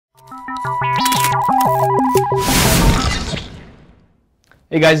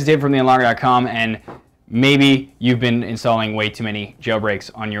Hey guys, it's Dave from theunlocker.com, and maybe you've been installing way too many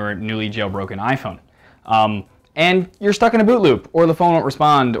jailbreaks on your newly jailbroken iPhone. And you're stuck in a boot loop, or the phone won't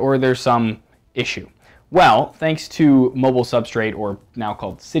respond, or there's some issue. Well, thanks to Mobile Substrate, or now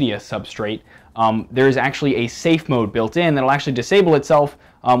called Cydia Substrate, there's actually a safe mode built in that'll actually disable itself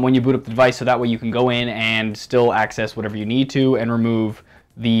when you boot up the device, so that way you can go in and still access whatever you need to and remove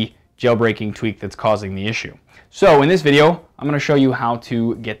the jailbreaking tweak that's causing the issue. So in this video, I'm going to show you how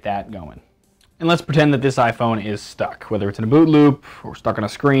to get that going. And let's pretend that this iPhone is stuck, whether it's in a boot loop or stuck on a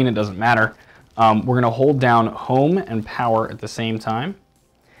screen, it doesn't matter. We're going to hold down home and power at the same time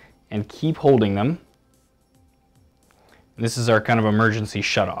and keep holding them. And this is our kind of emergency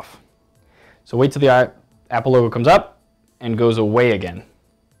shutoff. So wait till the Apple logo comes up and goes away again.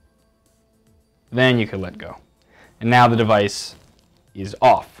 Then you can let go. And now the device is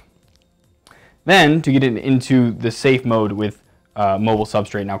off. Then, to get it into the safe mode with Mobile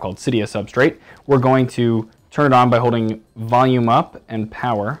Substrate, now called Cydia Substrate, we're going to turn it on by holding volume up and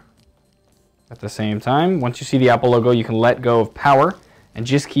power at the same time. Once you see the Apple logo, you can let go of power and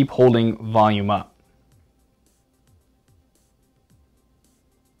just keep holding volume up.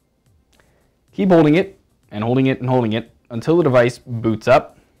 Keep holding it and holding it and holding it until the device boots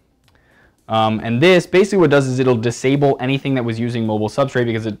up. And this, basically what it does is it'll disable anything that was using Mobile Substrate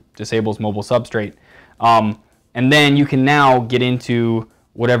because it disables Mobile Substrate. And then you can now get into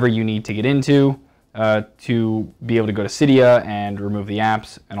whatever you need to get into to be able to go to Cydia and remove the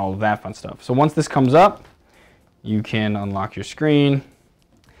apps and all of that fun stuff. So once this comes up, you can unlock your screen.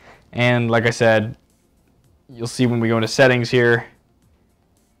 And like I said, you'll see when we go into settings here,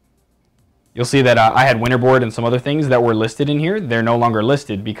 you'll see that I had Winterboard and some other things that were listed in here. They're no longer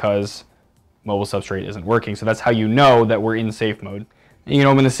listed because Mobile Substrate isn't working. So that's how you know that we're in safe mode. And you can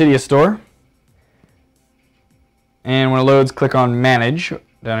open the Cydia store. And when it loads, click on Manage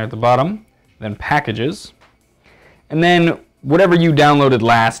down at the bottom, then Packages. And then whatever you downloaded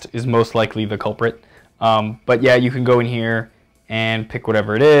last is most likely the culprit. But yeah, you can go in here and pick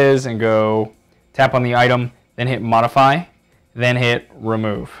whatever it is and go tap on the item, then hit Modify, then hit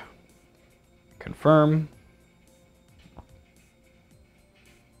Remove. Confirm.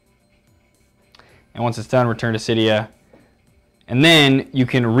 And once it's done, return to Cydia. And then you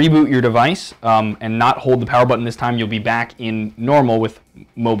can reboot your device and not hold the power button this time. You'll be back in normal with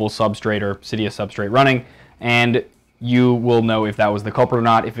Mobile Substrate or Cydia Substrate running, and you will know if that was the culprit or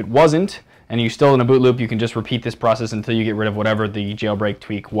not. If it wasn't, and you're still in a boot loop, you can just repeat this process until you get rid of whatever the jailbreak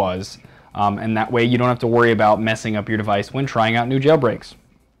tweak was. And that way you don't have to worry about messing up your device when trying out new jailbreaks.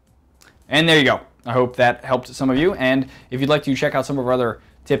 And there you go. I hope that helped some of you. And if you'd like to check out some of our other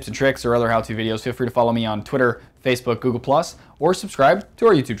tips and tricks or other how-to videos, feel free to follow me on Twitter, Facebook, Google+, or subscribe to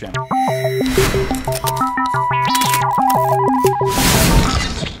our YouTube channel.